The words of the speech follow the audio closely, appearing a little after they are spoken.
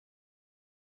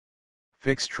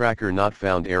Fix tracker not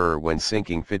found error when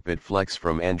syncing Fitbit Flex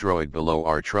from Android. Below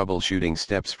are troubleshooting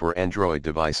steps for Android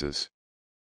devices.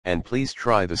 And please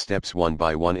try the steps one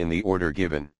by one in the order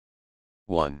given.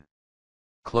 1.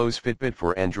 Close Fitbit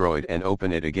for Android and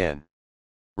open it again.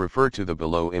 Refer to the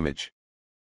below image.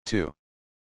 2.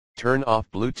 Turn off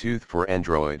Bluetooth for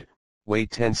Android,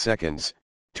 wait 10 seconds,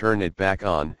 turn it back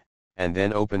on, and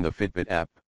then open the Fitbit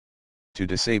app. To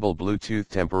disable Bluetooth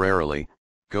temporarily,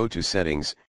 go to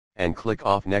Settings, and click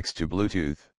Off next to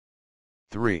Bluetooth.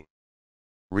 3.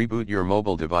 Reboot your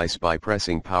mobile device by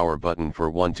pressing power button for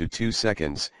 1 to 2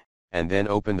 seconds, and then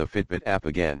open the Fitbit app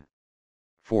again.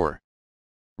 4.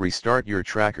 Restart your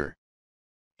tracker.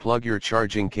 Plug your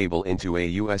charging cable into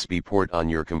a USB port on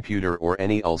your computer or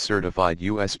any UL-certified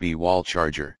USB wall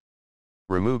charger.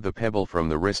 Remove the pebble from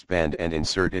the wristband and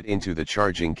insert it into the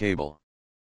charging cable.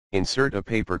 Insert a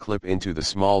paper clip into the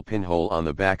small pinhole on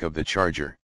the back of the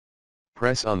charger.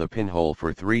 Press on the pinhole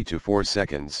for 3 to 4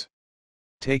 seconds.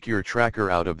 Take your tracker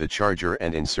out of the charger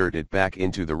and insert it back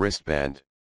into the wristband.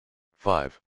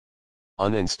 5.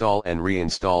 Uninstall and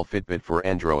reinstall Fitbit for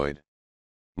Android.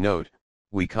 Note,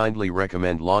 we kindly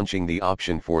recommend launching the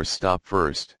option Force Stop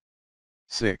first.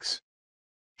 6.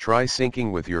 Try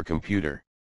syncing with your computer.